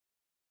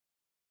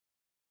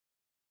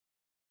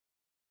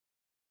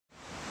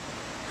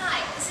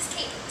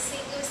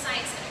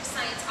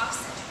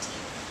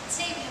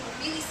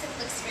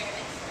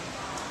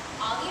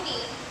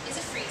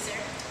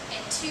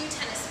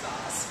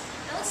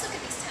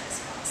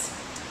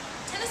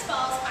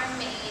balls are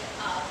made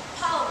of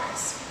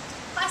polymers.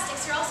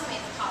 Plastics are also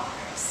made of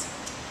polymers.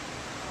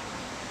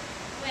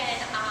 When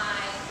I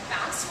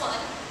bounce one,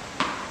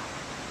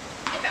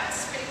 it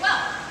bounces pretty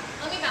well.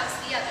 Let me bounce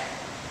the other.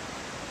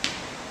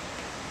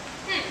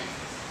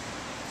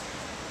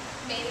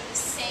 Made of the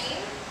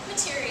same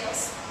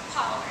materials,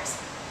 polymers,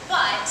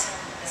 but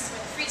this is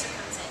where the freezer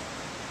comes in.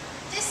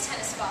 This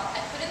tennis ball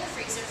I put in the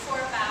freezer for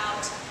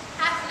about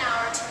half an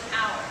hour to an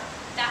hour.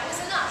 That was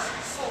enough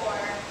for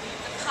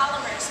the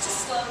polymers to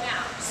slow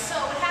down. So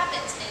what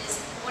happens is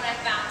when I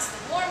bounce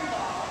the warm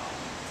ball,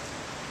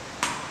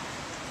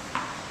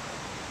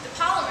 the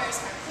polymers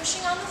are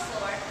pushing on the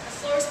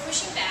floor is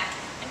pushing back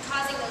and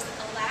causing those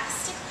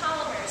elastic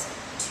polymers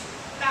to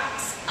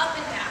bounce up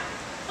and down.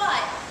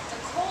 But the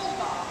cold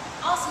ball,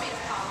 also made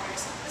of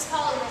polymers, those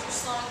polymers are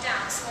slowing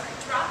down. So when I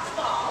drop the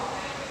ball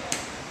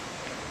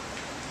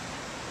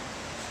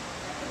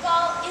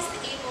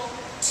isn't able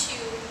to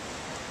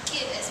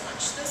give as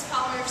much. Those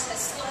polymers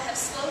have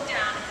slowed